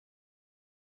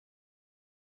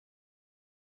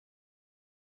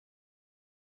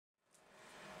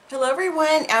Hello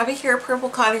everyone, Abby here at Purple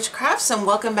Cottage Crafts, and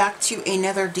welcome back to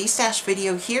another Destash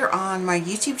video here on my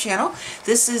YouTube channel.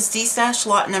 This is Destash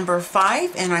Lot number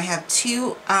 5, and I have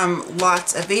two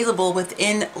lots available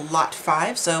within Lot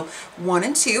 5, so 1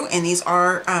 and 2, and these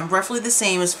are roughly the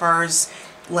same as far as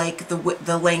like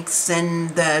the lengths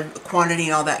and the quantity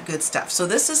and all that good stuff. So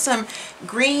this is some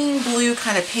green blue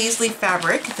kind of paisley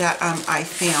fabric that I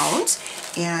found,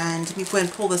 and let me go ahead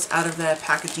and pull this out of the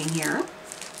packaging here.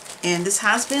 And this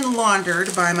has been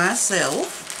laundered by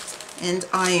myself and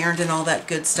ironed and all that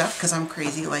good stuff because I'm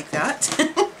crazy like that.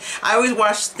 I always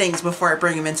wash things before I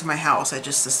bring them into my house.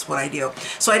 This is what I do.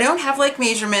 So I don't have like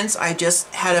measurements. I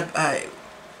just had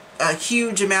a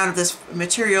huge amount of this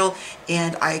material,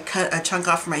 and I cut a chunk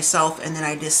off for myself, and then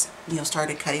I just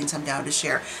started cutting some down to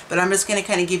share. But I'm just going to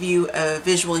kind of give you a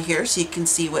visual here so you can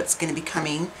see what's going to be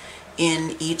coming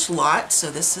in each lot. So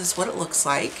this is what it looks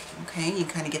like. Okay, you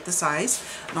kind of get the size,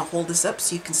 and I'll hold this up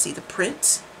so you can see the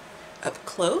print up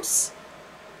close.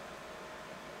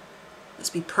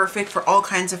 This would be perfect for all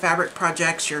kinds of fabric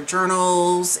projects, your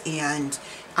journals, and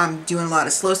I'm doing a lot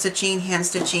of slow stitching, hand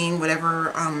stitching,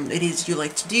 whatever it is you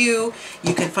like to do.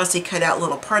 You can fussy cut out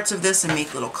little parts of this and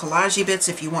make little collage bits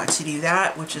if you want to do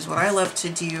that, which is what I love to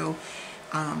do.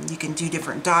 You can do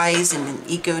different dyes and an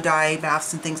eco dye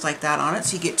baths and things like that on it.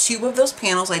 So you get 2 of those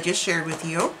panels I just shared with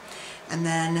you. And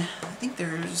then I think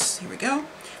there's, here we go.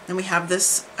 Then we have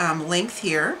this length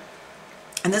here.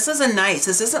 And this is a nice,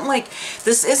 this isn't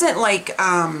like,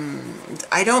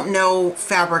 I don't know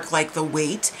fabric like the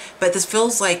weight, but this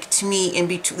feels like, to me, in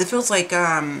between, it feels like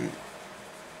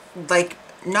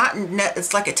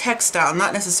it's like a textile,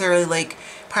 not necessarily like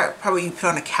probably you put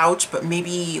on a couch, but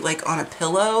maybe like on a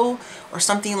pillow or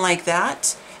something like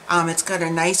that. It's got a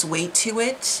nice weight to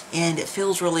it, and it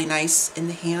feels really nice in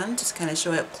the hand. Just kind of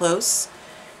show it up close,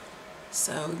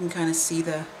 so you can kind of see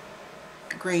the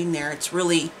grain there. It's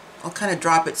really, I'll kind of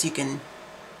drop it so you can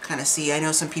kind of see. I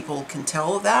know some people can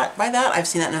tell that by that. I've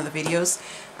seen that in other videos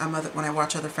when I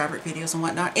watch other fabric videos and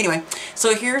whatnot. Anyway,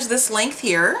 so here's this length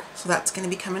here. So that's going to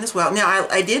be coming as well. Now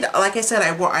I did, like I said,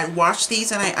 I washed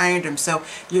these and I ironed them. So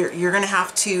you're going to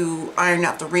have to iron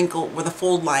out the wrinkle, or the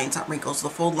fold lines, not wrinkles, the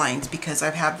fold lines, because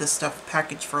I've had this stuff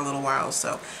packaged for a little while.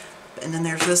 So, and then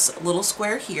there's this little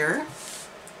square here.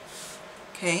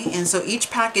 Okay, and so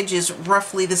each package is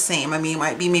roughly the same. I mean, it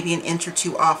might be maybe an inch or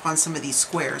 2 off on some of these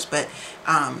squares, but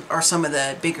or some of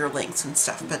the bigger lengths and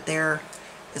stuff, but they're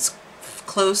as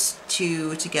close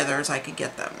together as I could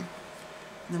get them.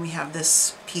 And then we have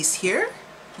this piece here.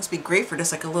 This would be great for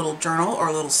just like a little journal or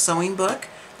a little sewing book,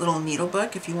 little needle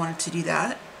book if you wanted to do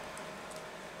that.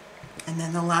 And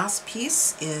then the last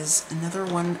piece is another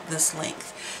one this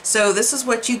length. So this is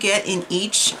what you get in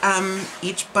each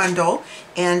bundle,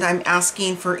 and I'm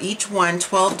asking for each one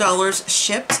 $12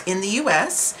 shipped in the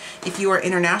US. If you are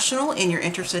international and you're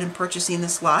interested in purchasing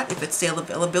this lot, if it's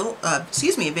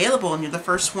available and you're the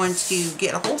first one to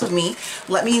get a hold of me,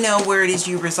 let me know where it is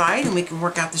you reside and we can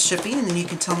work out the shipping, and then you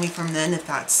can tell me from then if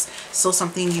that's still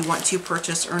something you want to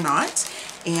purchase or not.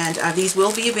 And these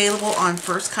will be available on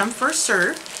first come, first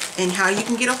serve. And how you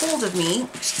can get a hold of me,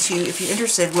 if you're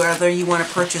interested, whether you want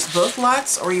to purchase both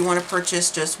lots or you want to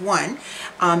purchase just one,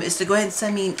 is to go ahead and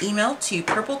send me an email to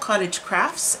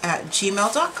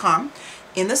purplecottagecrafts@gmail.com.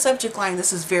 In the subject line,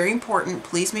 this is very important,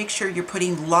 please make sure you're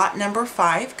putting lot number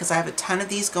 5, because I have a ton of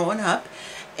these going up.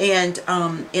 And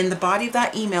in the body of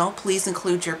that email, please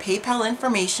include your PayPal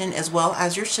information as well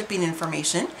as your shipping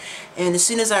information. And as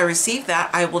soon as I receive that,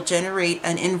 I will generate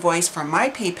an invoice from my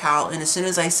PayPal, and as soon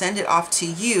as I send it off to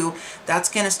you, that's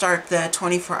going to start the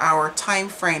 24-hour time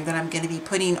frame that I'm going to be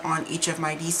putting on each of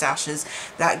my destashes.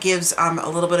 That gives a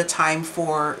little bit of time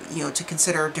for, to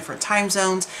consider different time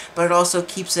zones, but it also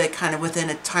keeps it kind of within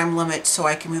a time limit so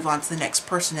I can move on to the next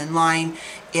person in line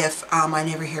if I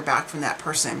never hear back from that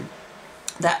person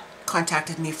that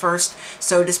contacted me first.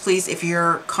 So just please, if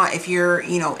you're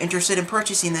interested in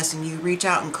purchasing this and you reach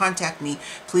out and contact me,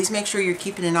 please make sure you're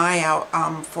keeping an eye out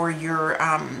for your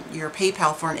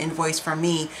PayPal for an invoice from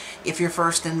me if you're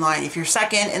first in line. If you're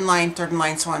second in line, third in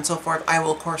line, so on and so forth, I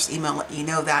will of course email let you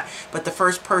know that. But the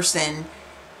first person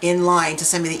in line to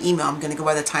send me the email, I'm going to go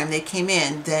by the time they came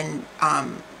in. Then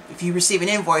if you receive an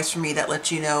invoice from me, that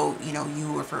lets you know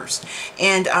you were first.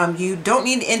 And you don't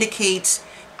need to indicate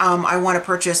I want to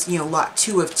purchase, lot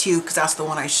 2 of 2, because that's the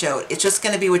one I showed. It's just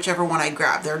going to be whichever one I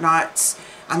grab.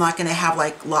 I'm not going to have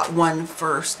like lot 1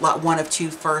 first, lot 1 of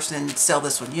 2 first, and sell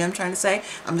this one. You know what I'm trying to say?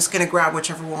 I'm just going to grab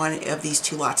whichever one of these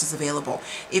 2 lots is available.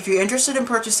 If you're interested in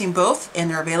purchasing both and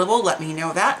they're available, let me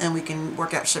know that, and we can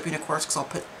work out shipping, of course, because I'll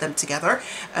put them together.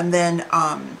 And then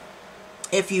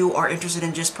If you are interested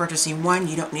in just purchasing one,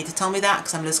 you don't need to tell me that,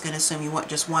 because I'm just going to assume you want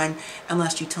just one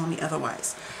unless you tell me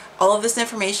otherwise. All of this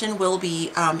information will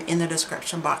be in the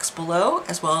description box below,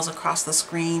 as well as across the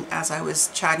screen as I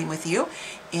was chatting with you.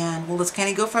 And we'll just kind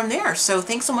of go from there. So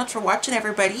thanks so much for watching,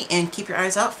 everybody, and keep your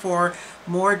eyes out for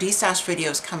more Destash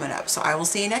videos coming up. So I will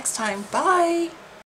see you next time. Bye!